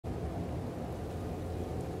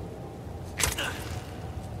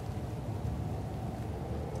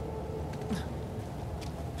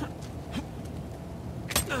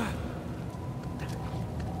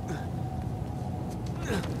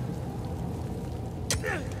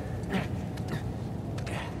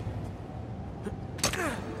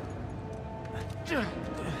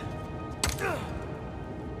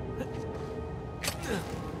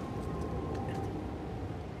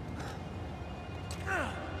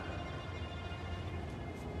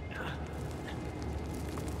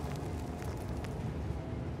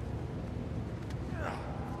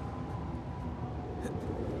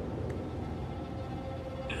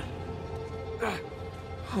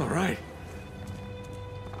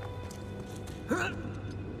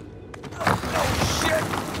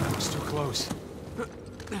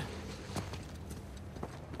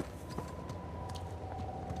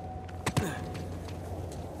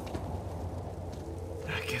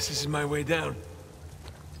guess this is my way down.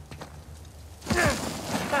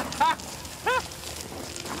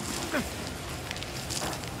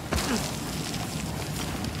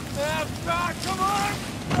 Come on!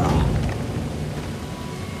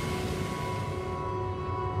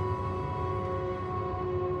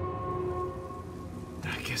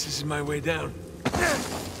 I guess this is my way down.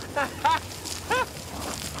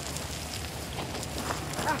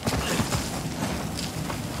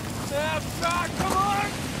 Come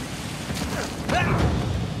on!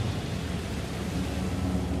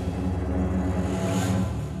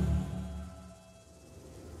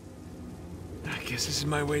 I guess this is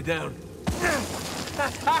my way down.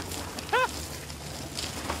 Come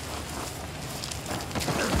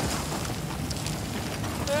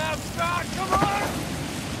on!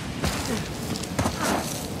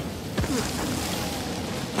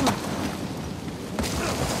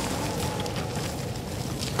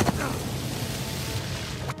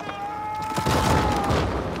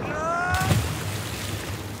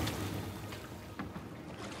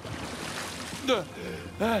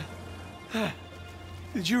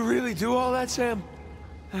 Did you really do all that, Sam?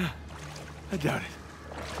 I doubt it.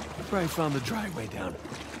 You probably found the dry way down.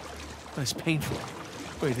 Less painful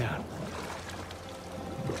way down.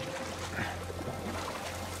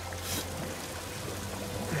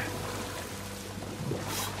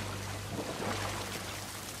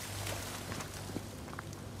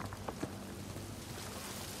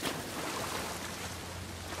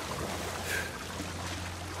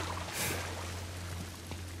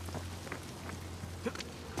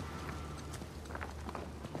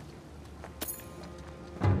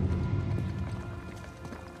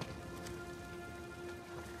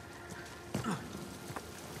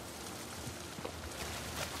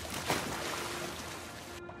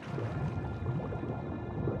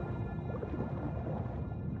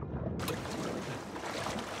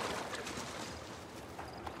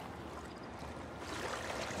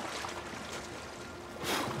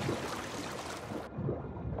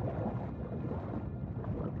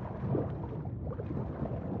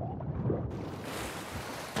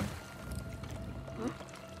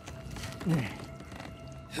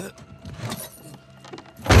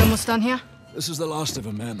 Almost done here? This is the last of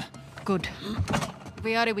them, ma'am. Good. If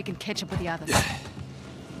we are it, we can catch up with the others.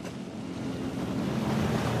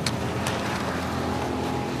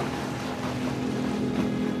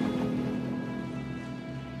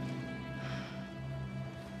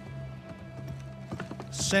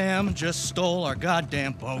 Sam just stole our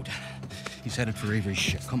goddamn boat. He's headed for Avery's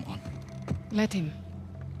ship. Come on. Let him.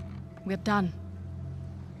 We're done.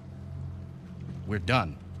 We're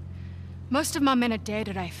done. Most of my men are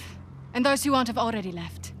dead, Rafe. And those who aren't have already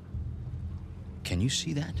left. Can you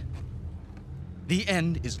see that? The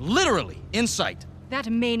end is literally in sight. That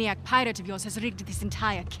maniac pirate of yours has rigged this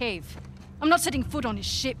entire cave. I'm not setting foot on his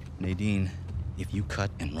ship. Nadine, if you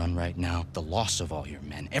cut and run right now, the loss of all your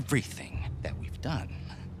men, everything that we've done,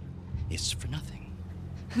 is for nothing.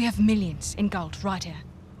 We have millions in gold right here.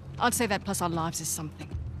 I'd say that plus our lives is something.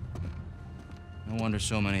 No wonder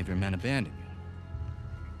so many of your men abandoned you.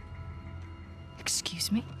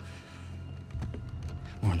 Excuse me?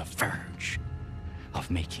 We're on the verge of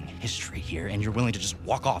making history here, and you're willing to just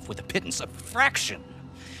walk off with a pittance, a fraction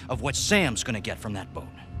of what Sam's gonna get from that boat.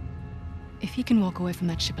 If he can walk away from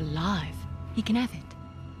that ship alive, he can have it.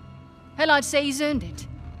 Hell, I'd say he's earned it.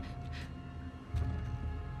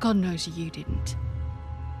 God knows you didn't.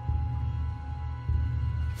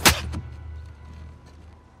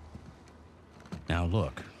 Now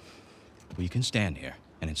look, we can stand here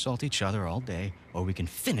and insult each other all day, or we can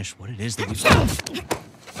finish what it is that we've started.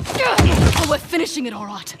 Oh, we're finishing it all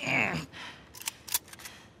right.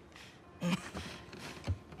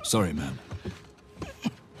 Sorry, ma'am.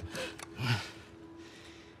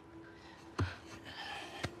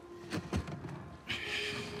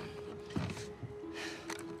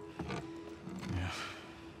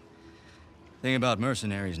 Thing about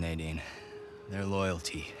mercenaries, Nadine, their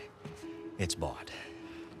loyalty, it's bought.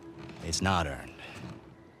 It's not earned.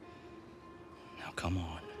 Now, come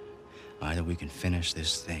on. Either we can finish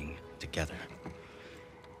this thing together,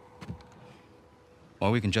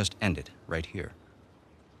 or we can just end it right here.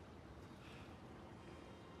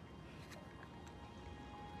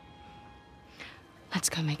 Let's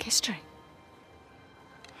go make history.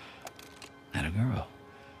 Atta girl.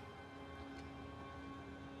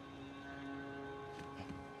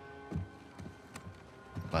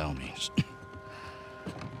 By all means.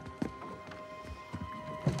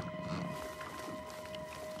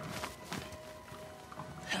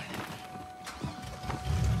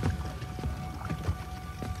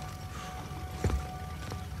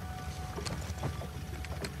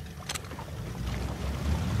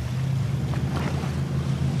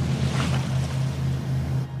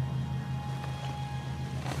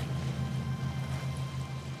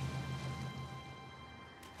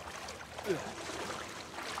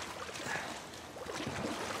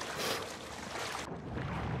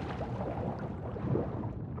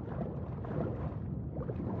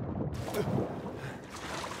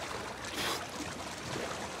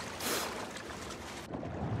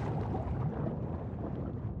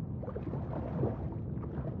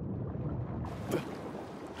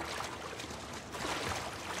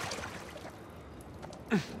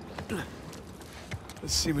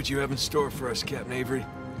 Let's see what you have in store for us, Captain Avery.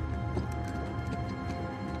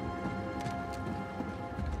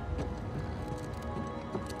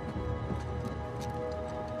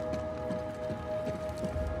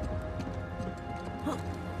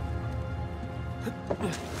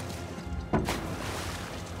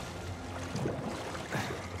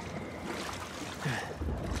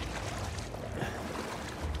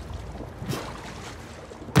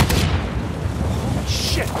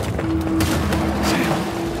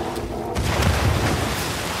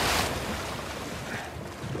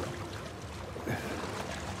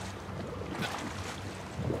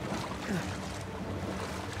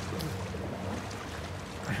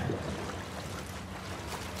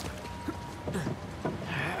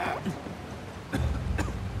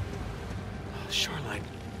 Shoreline.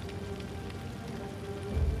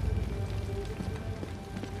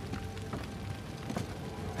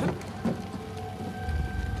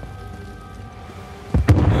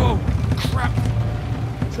 Whoa, crap!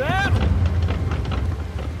 Sam!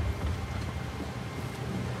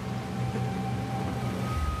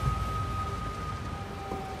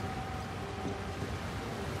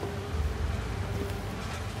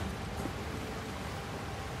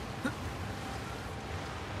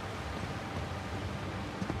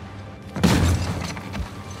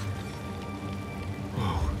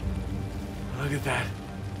 Look at that.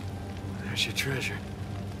 There's your treasure.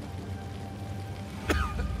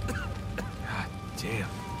 God damn.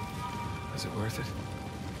 Was it worth it?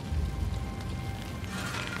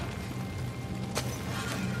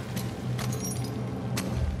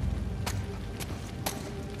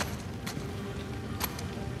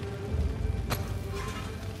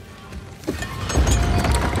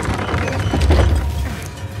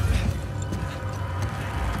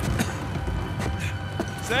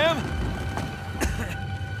 Sam?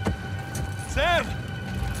 Sam!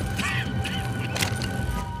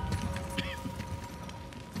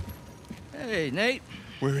 Hey, Nate.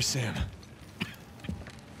 Where is Sam?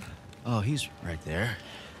 Oh, he's right there.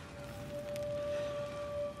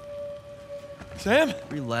 Sam?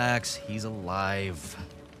 Relax, he's alive.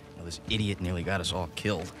 Well, this idiot nearly got us all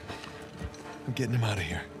killed. I'm getting him out of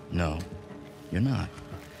here. No, you're not.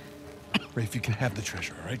 Rafe, you can have the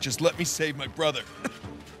treasure, all right? Just let me save my brother.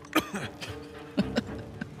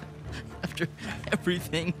 After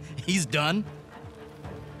everything he's done?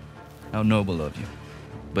 How noble of you.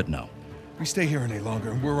 But no. We stay here any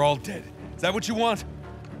longer and we're all dead. Is that what you want?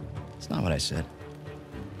 It's not what I said.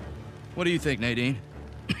 What do you think, Nadine?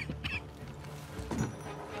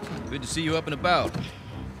 Good to see you up and about.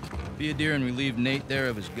 Be a dear and relieve Nate there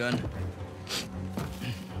of his gun.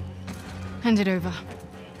 Hand it over.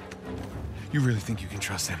 You really think you can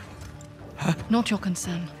trust him? Huh? Not your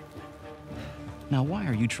concern. Now, why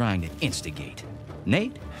are you trying to instigate?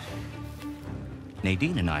 Nate?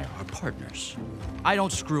 Nadine and I are partners. I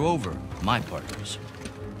don't screw over my partners.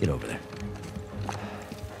 Get over there.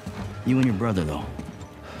 You and your brother, though.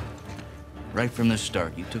 Right from the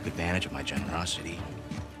start, you took advantage of my generosity.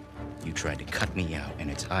 You tried to cut me out,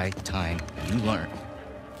 and it's high time you learn.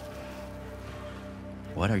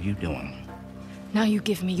 What are you doing? Now you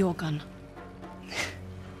give me your gun.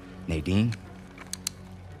 Nadine?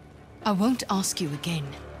 I won't ask you again.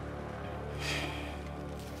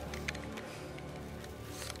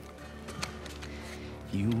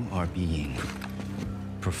 You are being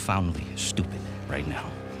profoundly stupid right now.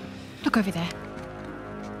 Look over there.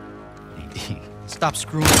 Nadine, stop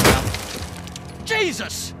screwing around.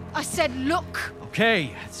 Jesus! I said look!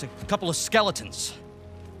 Okay, it's a couple of skeletons.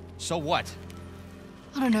 So what?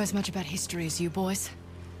 I don't know as much about history as you boys,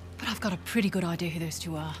 but I've got a pretty good idea who those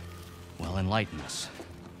two are. Well, enlighten us.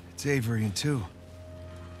 It's Avery and two.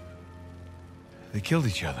 They killed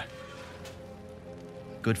each other.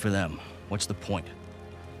 Good for them. What's the point?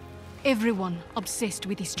 Everyone obsessed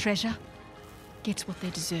with this treasure gets what they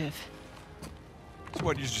deserve. So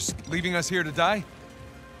what, you're just leaving us here to die?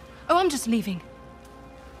 Oh, I'm just leaving.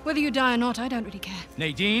 Whether you die or not, I don't really care.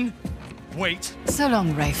 Nadine, wait. So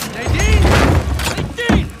long, Rafe. Nadine!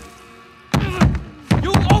 Nadine!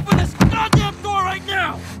 You open this goddamn door right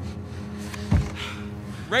now!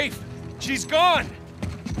 Rafe, she's gone!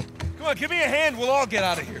 Come on, give me a hand, we'll all get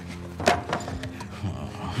out of here.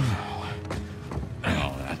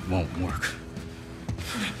 No, that won't work.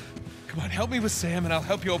 Come on, help me with Sam and I'll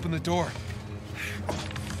help you open the door.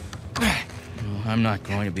 No, I'm not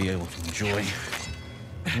going to be able to enjoy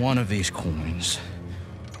one of these coins,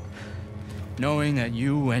 knowing that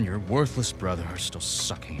you and your worthless brother are still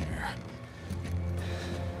sucking air.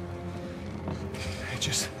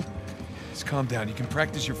 Just calm down. You can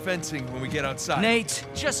practice your fencing when we get outside. Nate,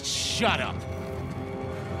 just shut up.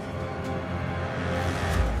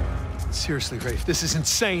 Seriously, Rafe, this is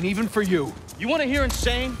insane, even for you. You want to hear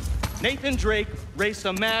insane? Nathan Drake raced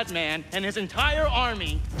a madman and his entire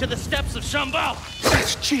army to the steps of Shambhala.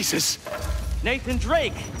 Jesus! Nathan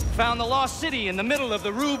Drake found the lost city in the middle of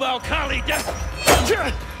the Rub al-Khali desert.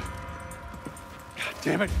 God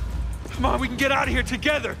damn it. Come on, we can get out of here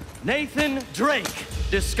together. Nathan Drake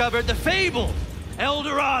discovered the fabled El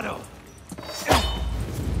Dorado.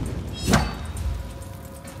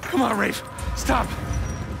 Come on, Rafe. Stop.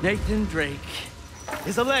 Nathan Drake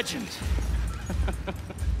is a legend.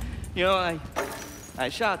 You know, I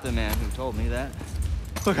shot the man who told me that.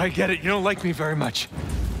 Look, I get it. You don't like me very much.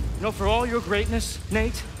 You know, for all your greatness,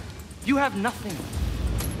 Nate, you have nothing.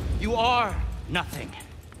 You are nothing.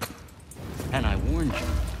 And I warned you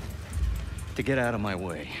to get out of my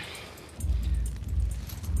way.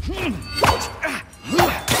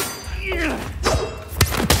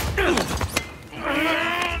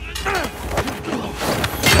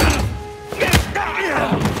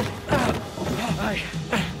 I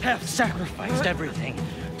have sacrificed everything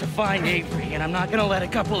to find Avery, and I'm not gonna let a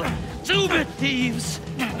couple of two-bit thieves,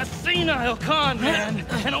 a senile con man,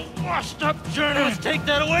 and a washed-up journalist take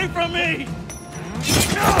that away from me!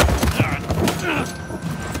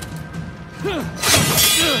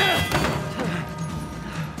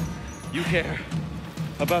 You care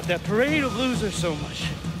about that parade of losers so much.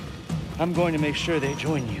 I'm going to make sure they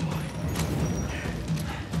join you.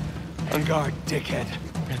 On guard, dickhead.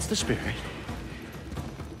 That's the spirit.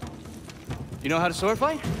 You know how to sword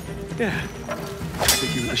fight? Yeah. I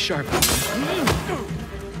think you were the sharp one.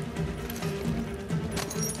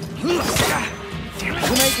 You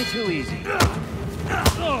make it too easy.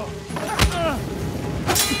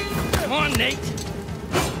 Come on, Nate.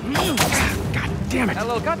 God damn it.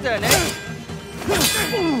 Hello, got there, Nate.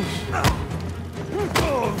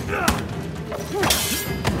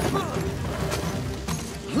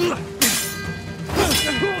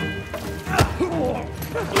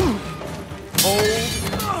 Hold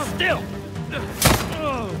still.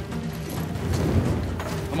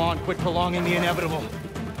 Come on, quit prolonging the inevitable.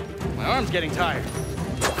 My arm's getting tired.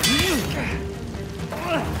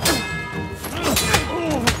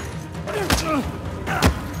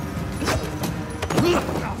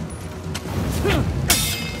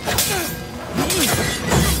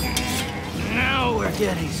 Now we're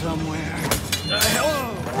getting somewhere. The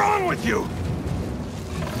hell is wrong with you?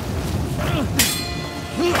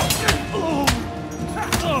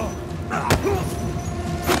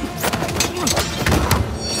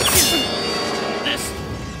 This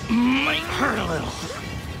might hurt a little.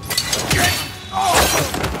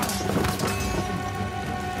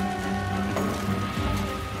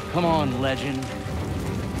 Come on, legend.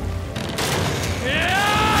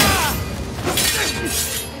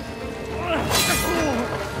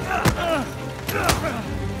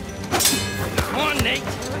 Come on, Nate.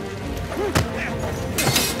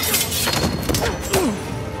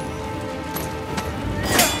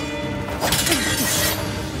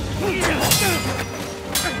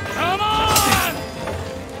 Come on!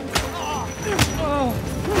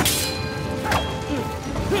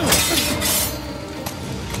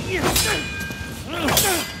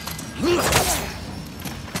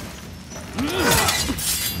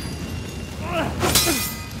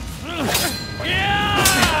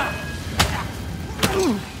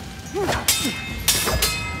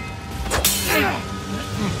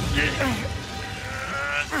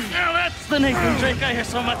 Now that's the Nathan Drake I hear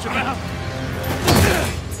so much about.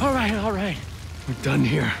 All right. We're done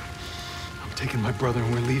here. I'm taking my brother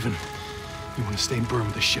and we're leaving. You want to stay and burn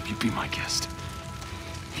with the ship, you be my guest.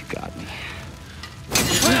 You got me.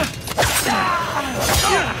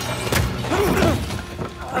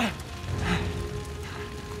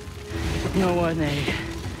 You know what, Nate?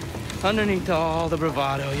 Underneath all the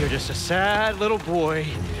bravado, you're just a sad little boy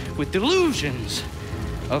with delusions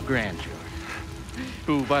of grandeur.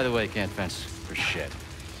 Who, by the way, can't fence for shit.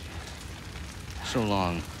 So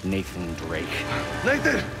long, Nathan Drake.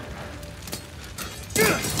 Nathan!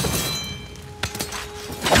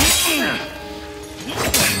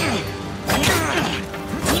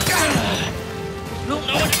 Don't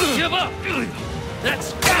know when to give up.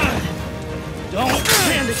 That's good. Don't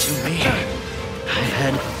hand it to me. I've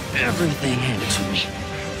had everything handed to me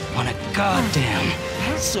on a goddamn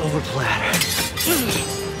silver platter.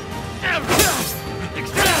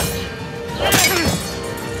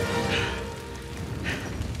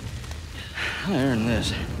 I earned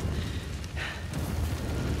this.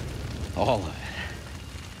 All of it.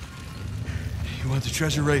 You want the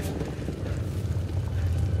treasure, Rafe?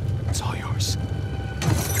 It's all yours.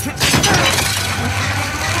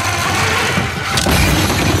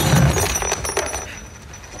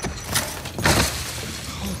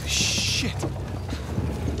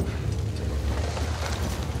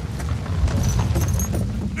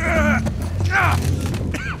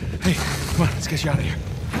 push you out of here.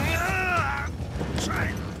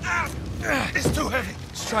 Try. It's too heavy.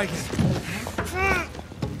 Let's try again.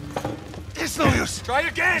 It's no use. Try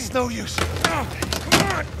again! It's no use. Come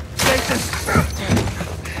on. Nathan.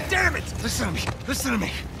 Damn it. Listen to me. Listen to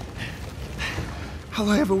me. All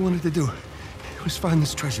I ever wanted to do was find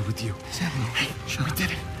this treasure with you. Sam, We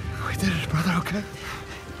did it. We did it, brother, okay?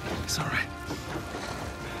 it's all right.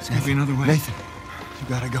 There's gonna be another way. Nathan, you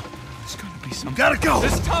gotta go. There's gonna be some. You gotta go!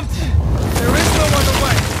 This Tom. There is no other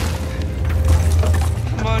way!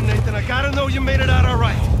 Come on, Nathan, I gotta know you made it out all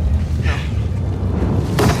right. No.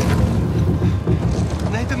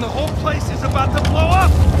 Nathan, the whole place is about to blow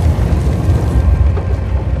up!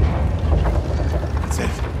 That's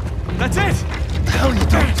it. That's it! What the hell are you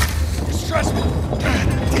doing? You're stressing me. God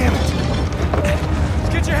damn it! Let's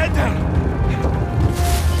get your head down.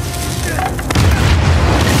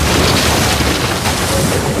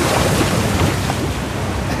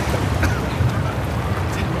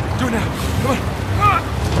 Do it now. Come on.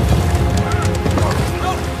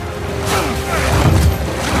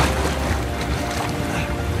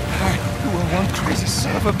 All right. You are one crazy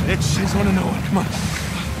son of a bitch. She's one to know one. Come on.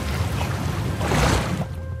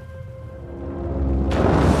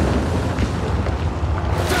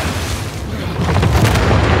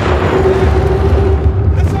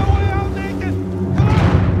 That's our way out, Nathan! Come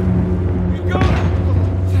on! You go.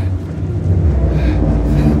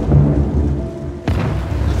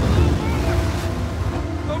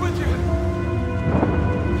 I'm with you.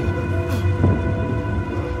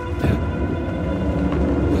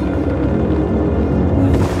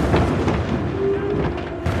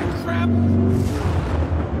 Crap.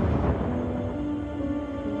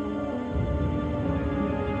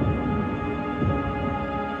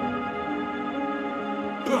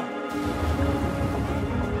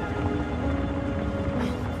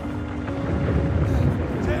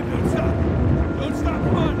 Sam, don't stop. Don't stop.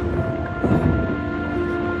 Come on.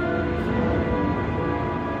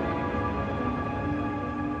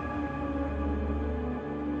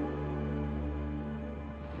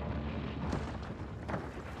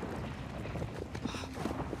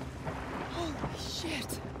 Holy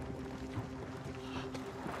shit.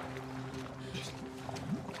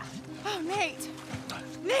 Oh, Nate.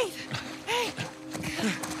 Nate! Hey! Come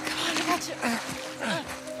on, I got you.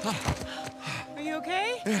 Are you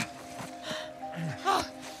okay? Yeah. Oh,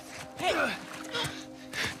 hey.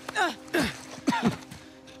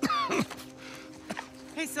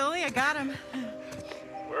 Hey, Sully, I got him.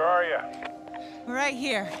 Where are you? We're right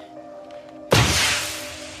here.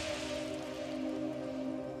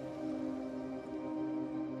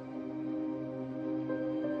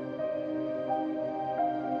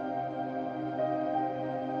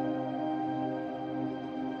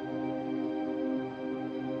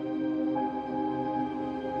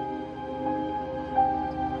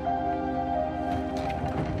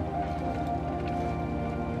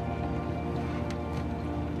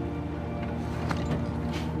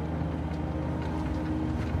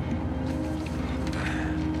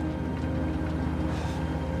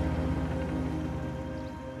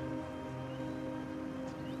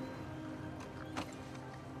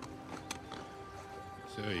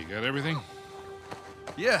 So, you got everything?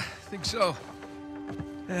 Yeah, I think so.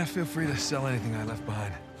 Yeah, feel free to sell anything I left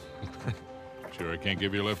behind. Sure, I can't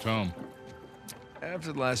give you a lift home.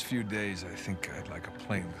 After the last few days, I think I'd like a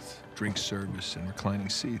plane with drink service and reclining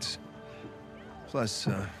seats. Plus,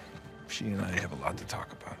 she and I have a lot to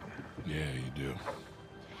talk about. Yeah, you do.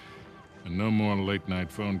 And no more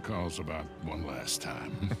late-night phone calls about one last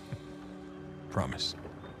time. Promise.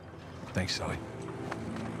 Thanks, Sully.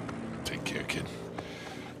 Take care, kid.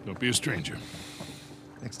 Don't be a stranger.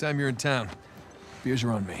 Next time you're in town, beers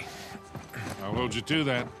are on me. I'll hold you to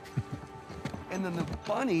that. And then the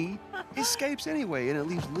bunny escapes anyway, and it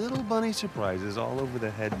leaves little bunny surprises all over the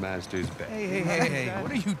headmaster's bed. Hey,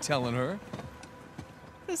 what are you telling her?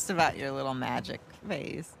 Just about your little magic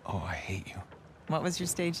phase. Oh, I hate you. What was your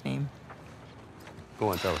stage name? Go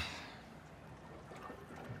on, tell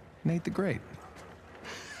Nate the Great.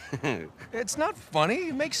 her. It's not funny.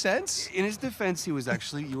 It makes sense. In his defense, you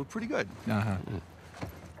were pretty good. Uh-huh.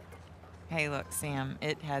 Hey, look, Sam,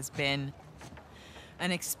 it has been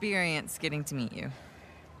an experience getting to meet you.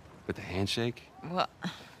 But the handshake, Well,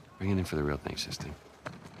 bring it in for the real thing, sister.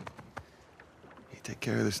 You take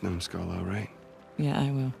care of this numbskull, all right? yeah, I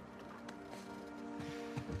will.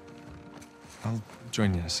 I'll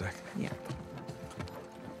join you in a sec. Yeah.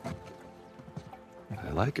 I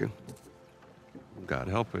like her. God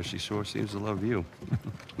help her, she sure seems to love you.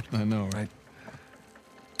 I know, right?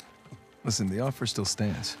 Listen, the offer still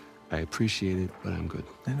stands. I appreciate it, but I'm good.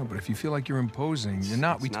 I know, but if you feel like you're imposing, you're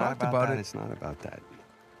not. We talked about it. It's not about that.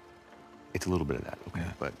 It's a little bit of that, okay?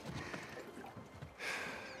 Yeah. But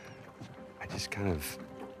I just kind of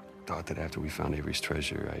thought that after we found Avery's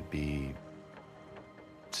treasure, I'd be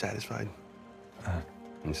satisfied.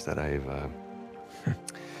 Instead, I've kind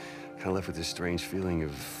of left with this strange feeling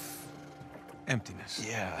of Emptiness.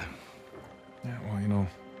 yeah. Yeah, well, you know,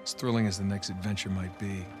 as thrilling as the next adventure might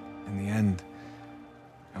be, in the end,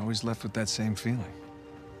 I always left with that same feeling.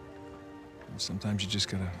 And sometimes you just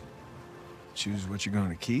gotta choose what you're going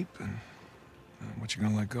to keep and what you're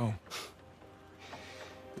gonna let go.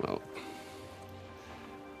 Well,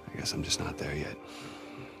 I guess I'm just not there yet.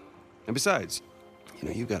 And besides, you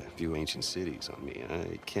know, you got a few ancient cities on me.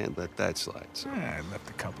 I can't let that slide. So. Yeah, I left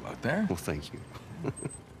a couple out there. Well, thank you.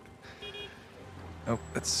 Oh,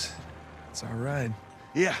 that's our ride.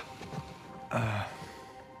 Yeah.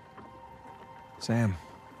 Sam,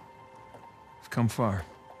 we've come far.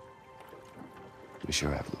 We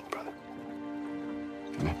sure have, little brother.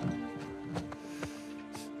 Come here.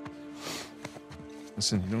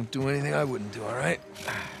 Listen, you don't do anything I wouldn't do, all right?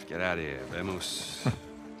 Get out of here. Vamos.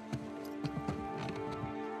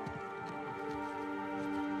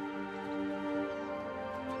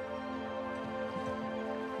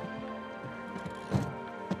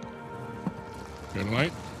 Good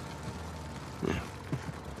night.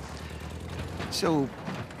 So,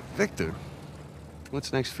 Victor,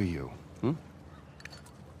 what's next for you?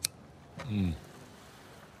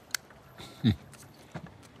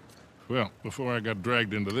 Well, before I got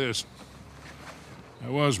dragged into this, I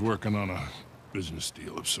was working on a business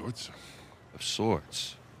deal of sorts. Of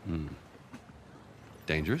sorts.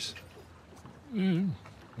 Dangerous?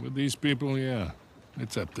 With these people, yeah.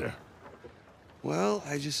 It's up there. Well,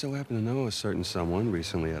 I just so happen to know a certain someone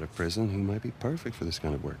recently out of prison who might be perfect for this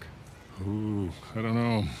kind of work. Ooh, I don't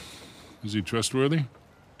know. Is he trustworthy?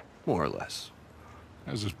 More or less.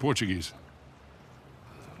 How's his Portuguese?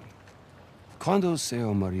 Quando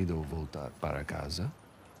seu marido voltar para casa?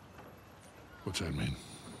 What's that mean?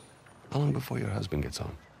 How long before your husband gets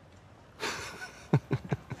home?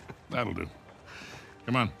 That'll do.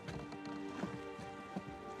 Come on.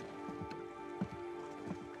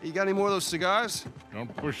 You got any more of those cigars?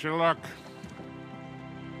 Don't push your luck.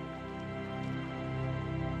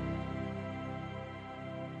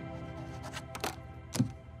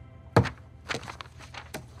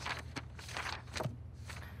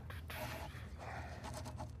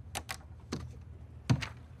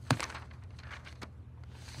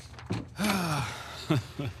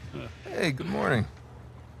 Hey, good morning.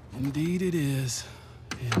 Indeed it is.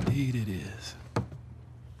 Indeed it is.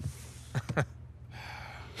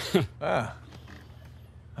 Ah.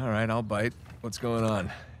 All right, I'll bite. What's going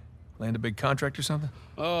on? Land a big contract or something?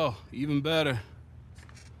 Oh, even better.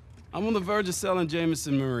 I'm on the verge of selling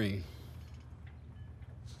Jameson Marine.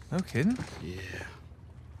 No kidding? Yeah.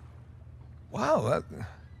 Wow, well,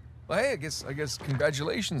 hey, I guess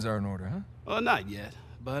congratulations are in order, huh? Well, not yet,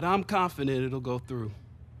 but I'm confident it'll go through.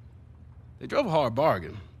 They drove a hard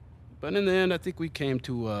bargain, but in the end, I think we came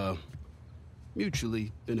to a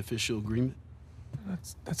mutually beneficial agreement.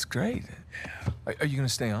 That's great. Are you gonna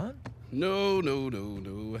stay on? No.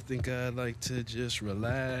 I think I'd like to just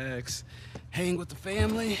relax, hang with the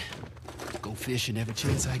family, go fishing every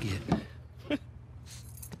chance I get.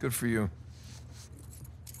 Good for you.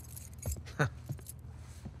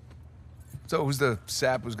 So who's the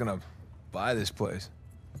sap who's gonna buy this place?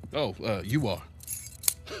 Oh, you are.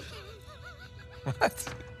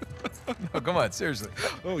 What? No, come on, seriously.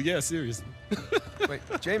 Oh, yeah, seriously. Wait,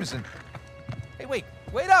 Jameson. Hey,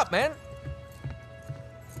 wait up, man.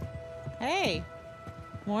 Hey.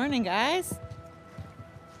 Morning, guys.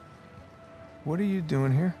 What are you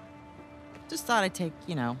doing here? Just thought I'd take,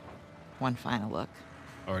 one final look.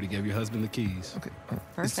 Already gave your husband the keys. Okay.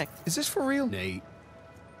 Perfect. Is this for real? Nate,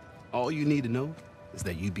 all you need to know is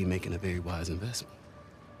that you'd be making a very wise investment.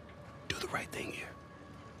 Do the right thing here.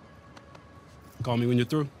 Call me when you're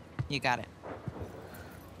through. You got it.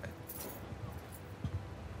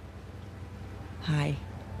 Hi.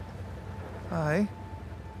 Hi.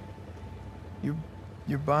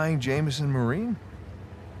 You're buying Jameson Marine?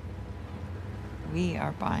 We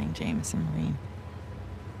are buying Jameson Marine.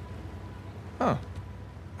 Oh.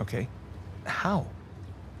 Okay. How?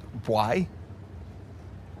 Why?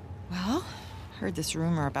 Well, heard this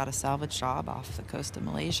rumor about a salvage job off the coast of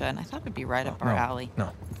Malaysia, and I thought it'd be right up our alley.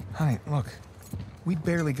 No. Honey, look. We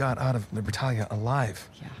barely got out of Libertalia alive.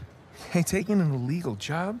 Yeah. Hey, taking an illegal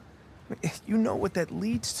job? You know what that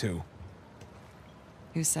leads to.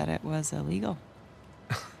 Who said it was illegal?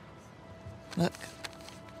 Look.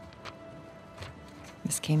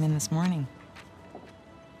 Just came in this morning.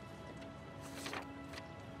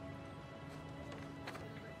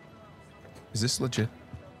 Is this legit?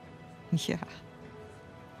 Yeah.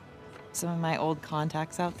 Some of my old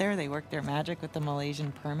contacts out there, they work their magic with the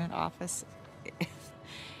Malaysian permit office. It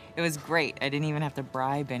was great. I didn't even have to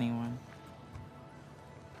bribe anyone.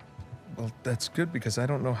 Well, that's good because I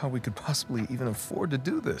don't know how we could possibly even afford to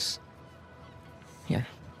do this. Here.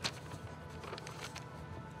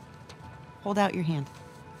 Hold out your hand.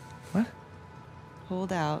 What?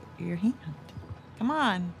 Hold out your hand. Come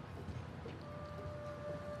on.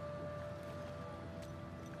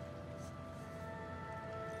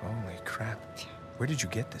 Holy crap. Where did you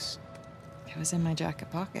get this? It was in my jacket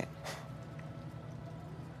pocket.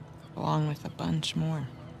 Along with a bunch more.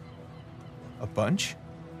 A bunch?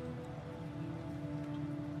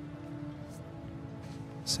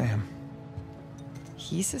 Sam.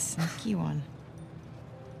 He's a sneaky one.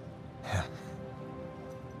 Yeah.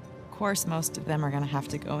 Of course, most of them are gonna have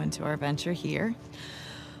to go into our venture here,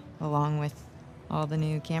 along with all the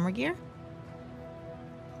new camera gear.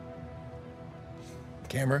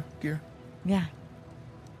 Camera gear? Yeah.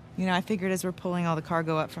 You know, I figured as we're pulling all the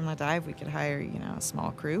cargo up from the dive, we could hire, you know, a small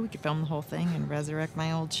crew. We could film the whole thing and resurrect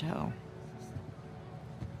my old show.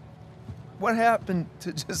 What happened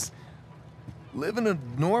to just living a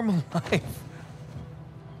normal life?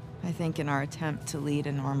 I think in our attempt to lead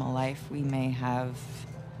a normal life, we may have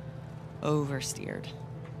oversteered.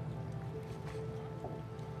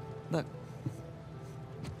 Look,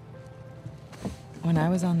 when I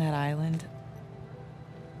was on that island,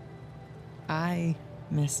 I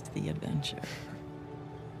missed the adventure.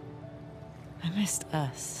 I missed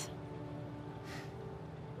us.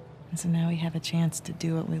 And so now we have a chance to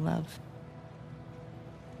do what we love.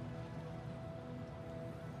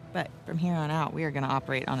 But from here on out, we are going to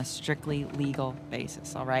operate on a strictly legal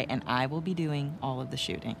basis, all right? And I will be doing all of the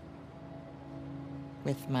shooting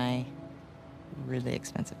with my really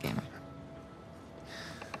expensive camera.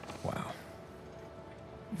 Wow.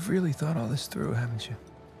 You've really thought all this through, haven't you?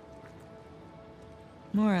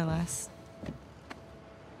 More or less.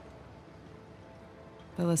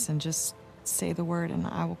 But listen, just say the word and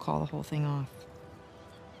I will call the whole thing off.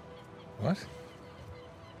 What?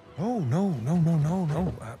 Oh, no.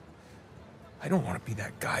 I don't want to be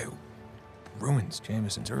that guy who ruins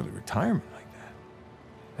Jameson's early retirement like that.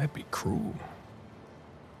 That'd be cruel.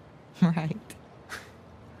 Right.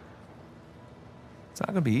 It's not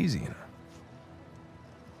gonna be easy, you know.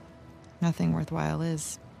 Nothing worthwhile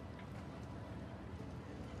is.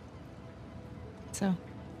 So,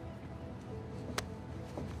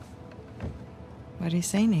 what do you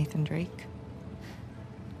say, Nathan Drake?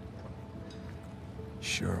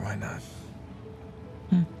 Sure, why not?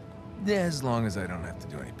 Hmm. Yeah, as long as I don't have to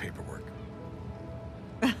do any paperwork.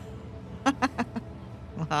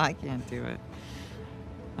 Well, I can't do it.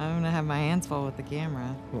 I'm gonna have my hands full with the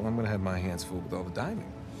camera. Well, I'm gonna have my hands full with all the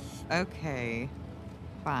diving. Okay,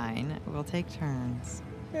 fine. We'll take turns.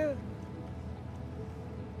 Yeah.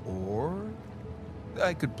 Or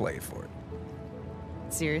I could play for it.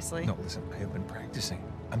 Seriously? No, listen, I have been practicing.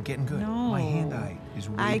 I'm getting good. No. My hand-eye is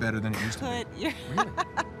way better than it used to be. Really?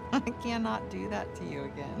 I cannot do that to you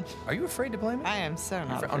again. Are you afraid to play me? I am so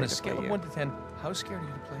not afraid On a to scale play of you. 1 to 10, how scared are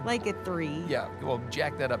you to play me? Like a 3. Yeah, well,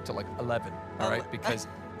 jack that up to like 11, all right? Because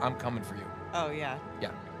I'm coming for you. Oh, yeah.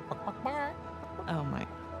 Yeah. Oh, my.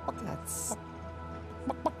 That's...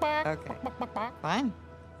 Okay. Fine.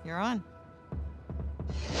 You're on.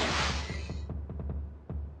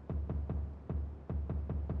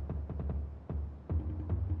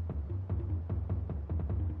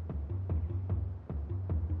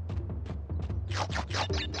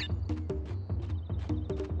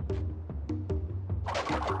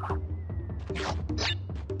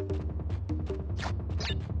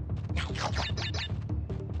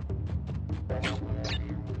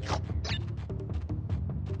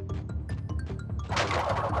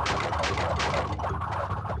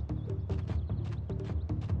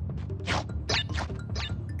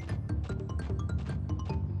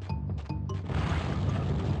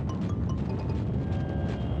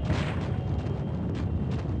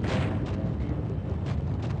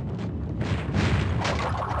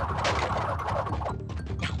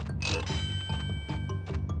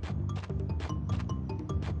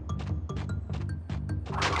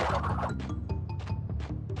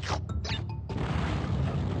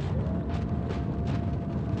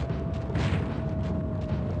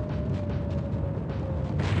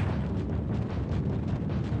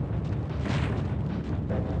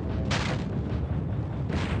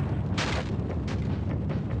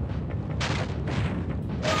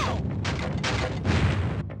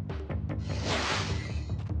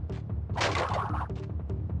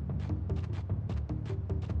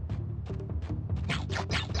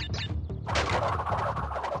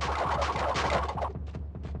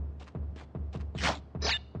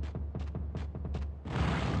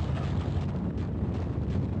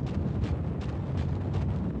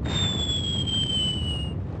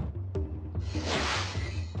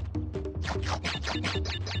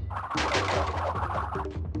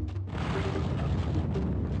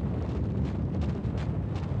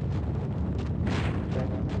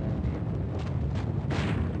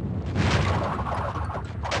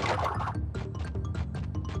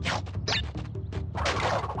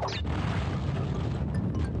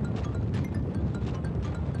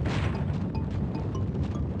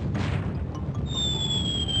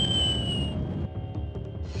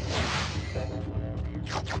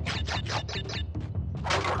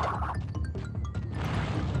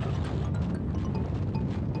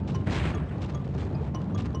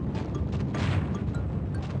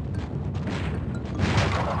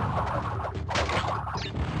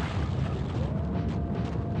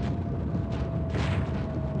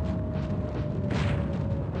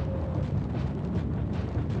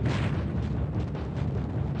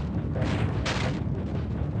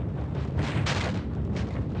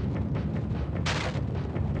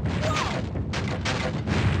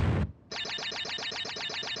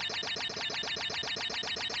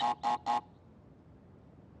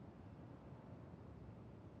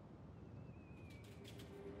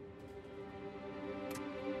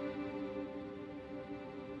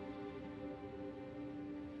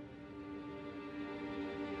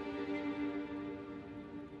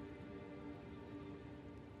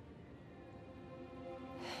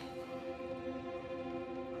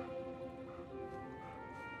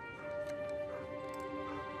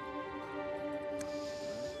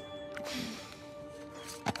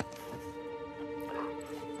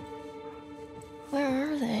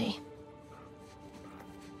 Where are they?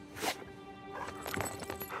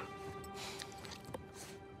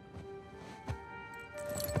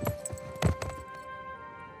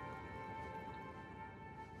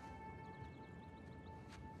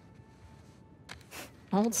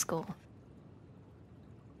 Old school.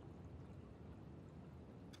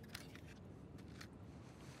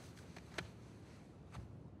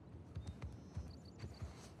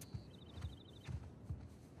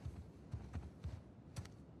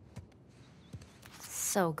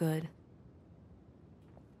 So good.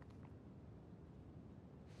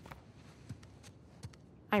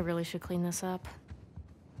 I really should clean this up.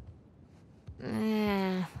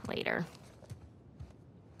 Later.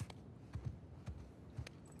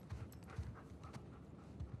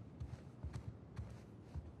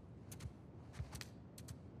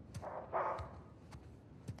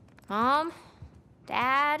 Mom?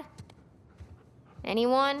 Dad?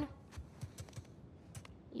 Anyone?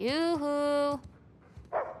 Yoo-hoo!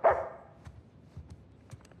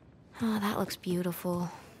 Oh, that looks beautiful.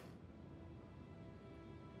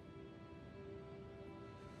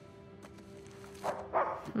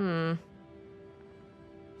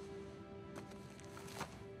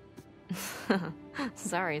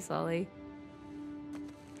 Sorry, Sully.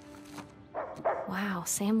 Wow,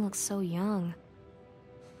 Sam looks so young.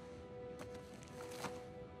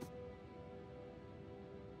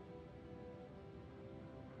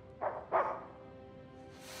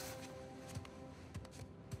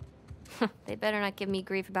 They better not give me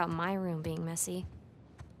grief about my room being messy.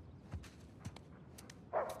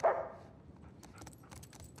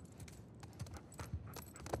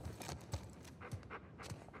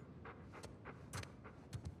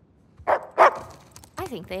 I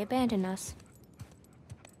think they abandoned us.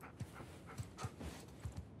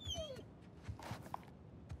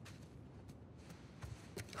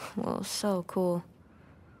 Whoa, so cool.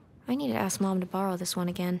 I need to ask Mom to borrow this one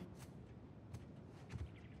again.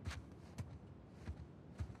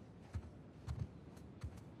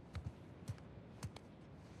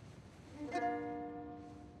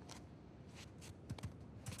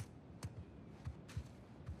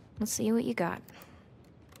 Let's see what you got.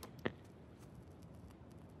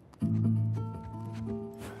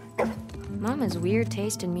 Mom has weird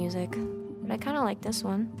taste in music, but I kind of like this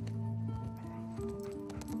one.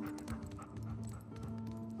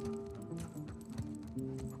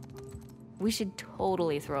 We should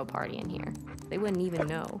totally throw a party in here. They wouldn't even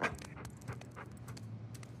know.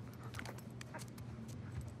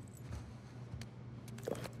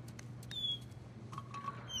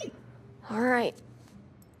 All right.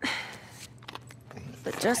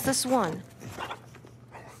 But just this one.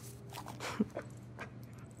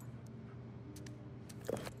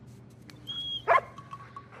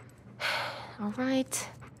 All right.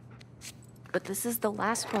 But this is the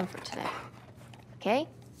last one for today. Okay?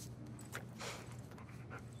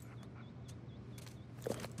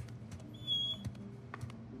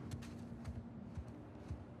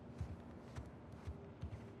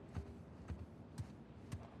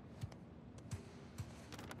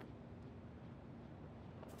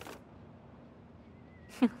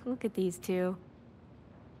 Look at these two.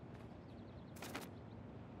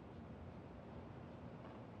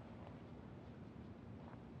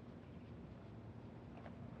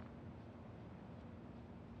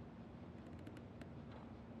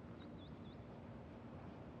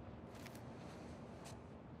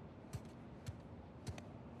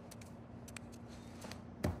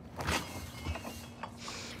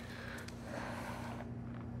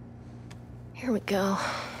 Here we go.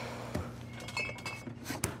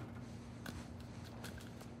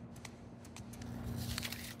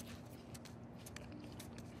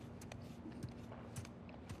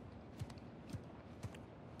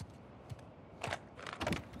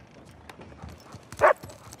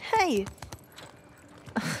 Hey!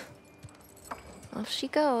 Off she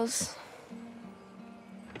goes.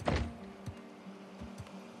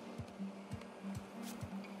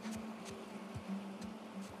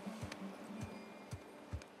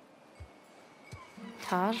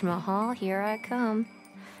 Taj Mahal, here I come.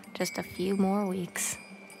 Just a few more weeks.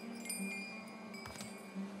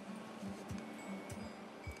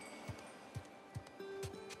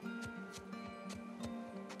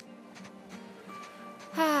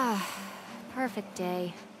 Perfect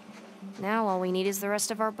day. Now all we need is the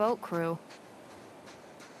rest of our boat crew.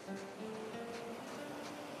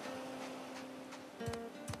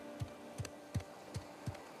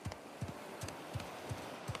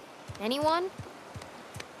 Anyone?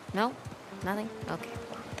 No? Nothing? Okay.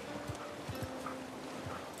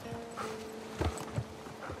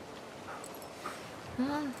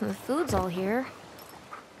 Well, the food's all here.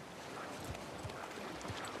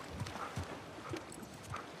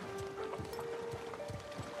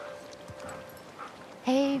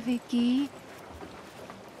 Vicky.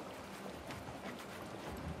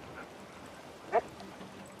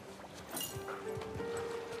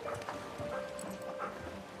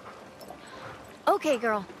 Okay,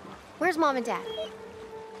 girl. Where's Mom and Dad?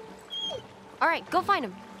 All right, go find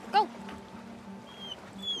them. Go.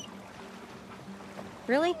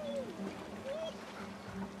 Really?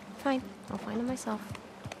 Fine. I'll find them myself.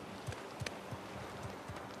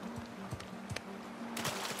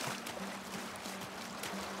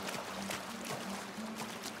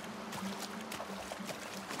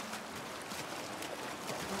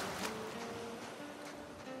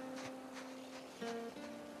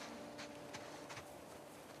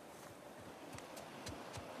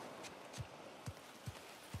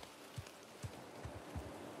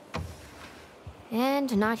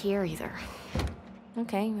 And not here either.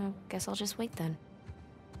 Okay, I guess I'll just wait then.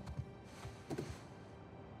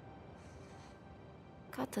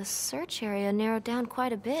 Got the search area narrowed down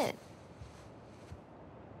quite a bit.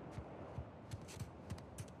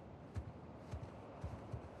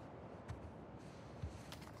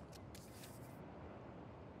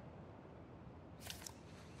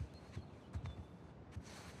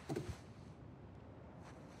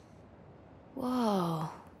 Whoa.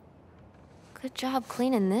 Good job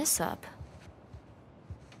cleaning this up.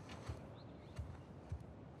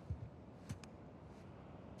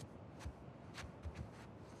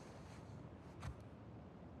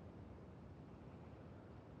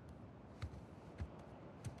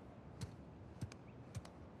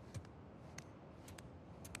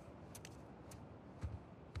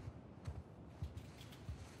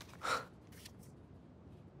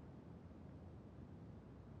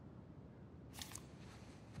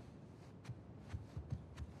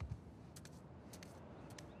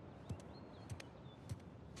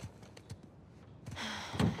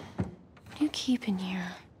 What do you keep in here?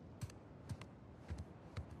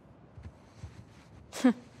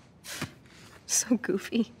 So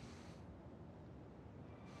goofy.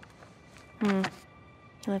 He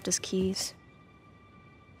left his keys.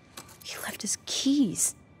 He left his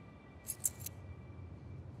keys.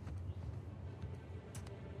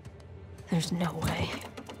 There's no way.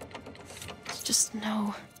 There's just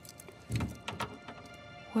no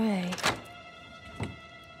way.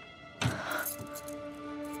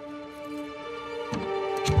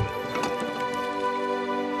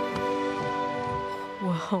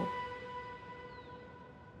 Whoa.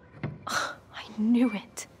 I knew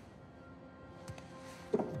it.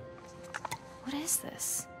 What is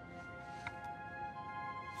this?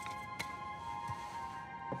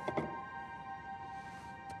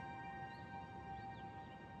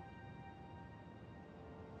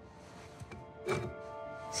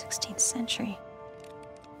 '16th century.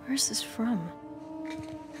 Where's this from?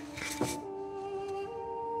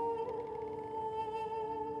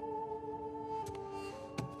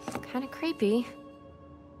 Kinda creepy.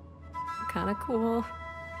 Kinda cool.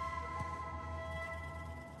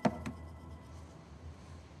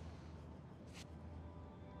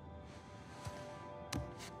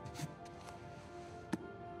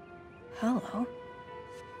 Hello.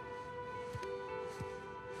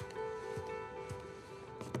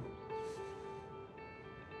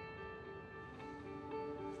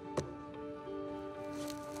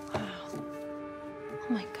 Wow. Oh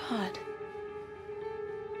my God.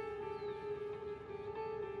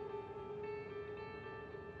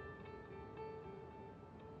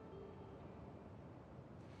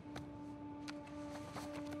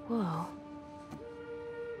 Whoa.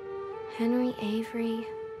 Henry Avery.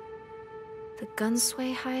 The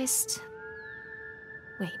Gunsway heist?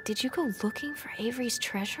 Wait, did you go looking for Avery's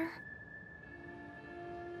treasure?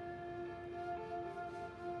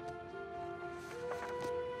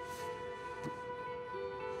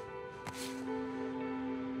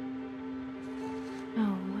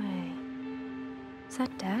 No way. Is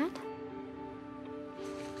that Dad?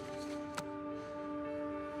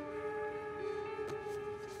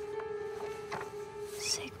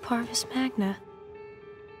 Sig Parvis Magna.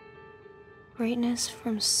 Greatness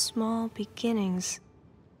from small beginnings.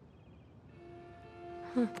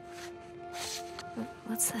 Huh.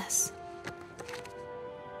 What's this?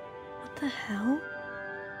 What the hell?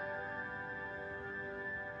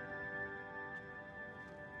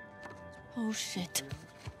 Oh shit.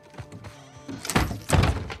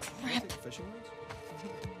 Crap.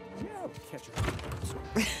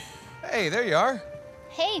 Hey, there you are.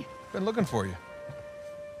 Hey. Been looking for you.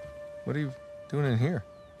 What are you doing in here?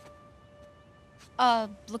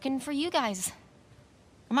 Looking for you guys.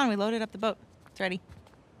 Come on, we loaded up the boat. It's ready.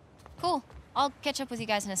 Cool. I'll catch up with you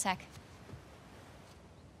guys in a sec.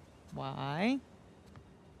 Why?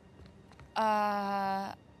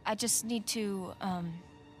 I just need to,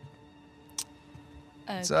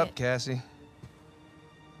 What's up, Cassie?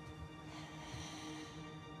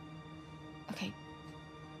 Okay.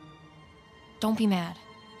 Don't be mad.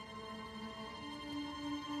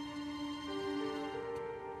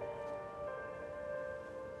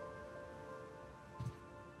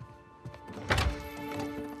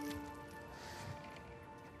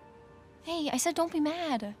 Hey, I said don't be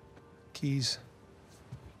mad. Keys.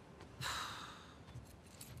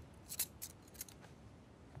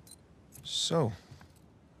 So,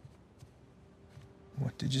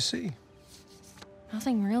 what did you see?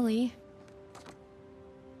 Nothing really.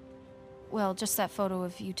 Well, just that photo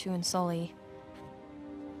of you two and Sully.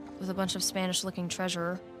 With a bunch of Spanish-looking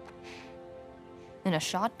treasure. And a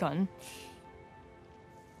shotgun.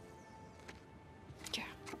 Yeah.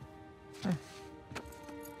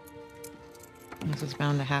 This was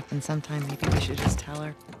bound to happen sometime. Maybe we should just tell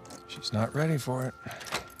her. She's not ready for it.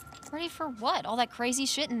 Ready for what? All that crazy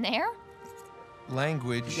shit in there?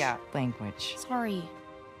 Language. Yeah, language. Sorry.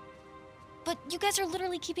 But you guys are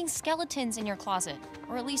literally keeping skeletons in your closet.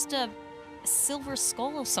 Or at least a silver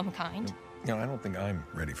skull of some kind. You know, I don't think I'm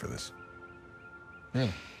ready for this.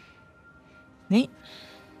 Really? Nate,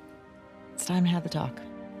 it's time to have the talk.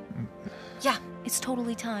 Yeah, it's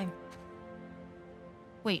totally time.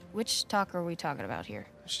 Wait, which talk are we talking about here?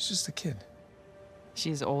 She's just a kid.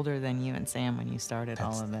 She's older than you and Sam when you started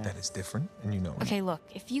all of this. That is different, and you know it. Okay, look,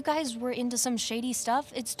 if you guys were into some shady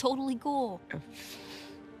stuff, it's totally cool.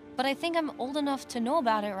 But I think I'm old enough to know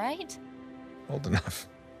about it, right? Old enough.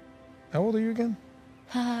 How old are you again?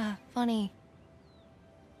 Haha, funny.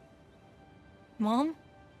 Mom?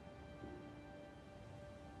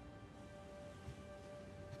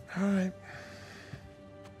 All right.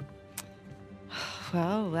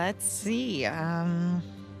 Well, let's see.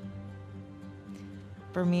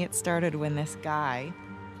 For me, it started when this guy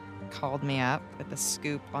called me up with a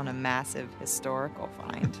scoop on a massive historical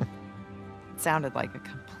find. It sounded like a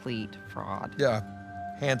complete fraud. Yeah,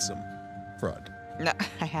 handsome fraud. No,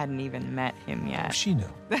 I hadn't even met him yet. She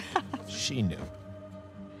knew. She knew.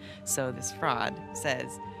 So this fraud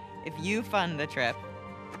says, if you fund the trip,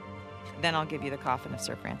 then I'll give you the coffin of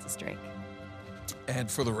Sir Francis Drake.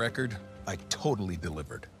 And for the record, I totally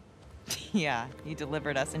delivered. Yeah, you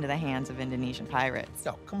delivered us into the hands of Indonesian pirates.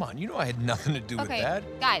 Oh, come on. You know I had nothing to do with that.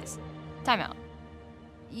 Okay, guys, time out.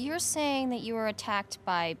 You're saying that you were attacked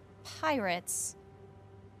by pirates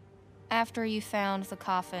after you found the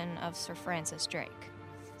coffin of Sir Francis Drake.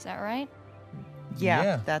 Is that right?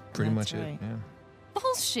 Yeah, pretty that's much right. it. Yeah.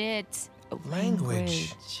 Bullshit.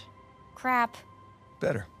 Language. Crap.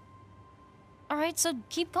 Better. All right, so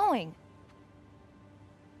keep going.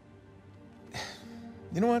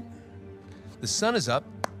 You know what? The sun is up,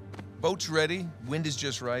 boat's ready, wind is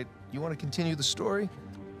just right. You want to continue the story?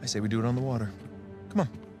 I say we do it on the water. Come on.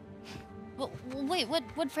 Well, wait,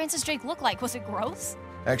 what'd Francis Drake look like? Was it gross?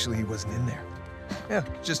 Actually, he wasn't in there. Yeah,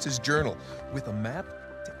 just his journal with a map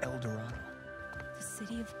to El Dorado. The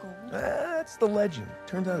City of Gold? That's the legend.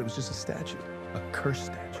 Turns out it was just a statue, a cursed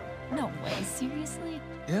statue. No way, seriously?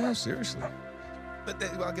 Yeah, seriously. But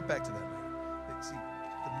I'll get back to that.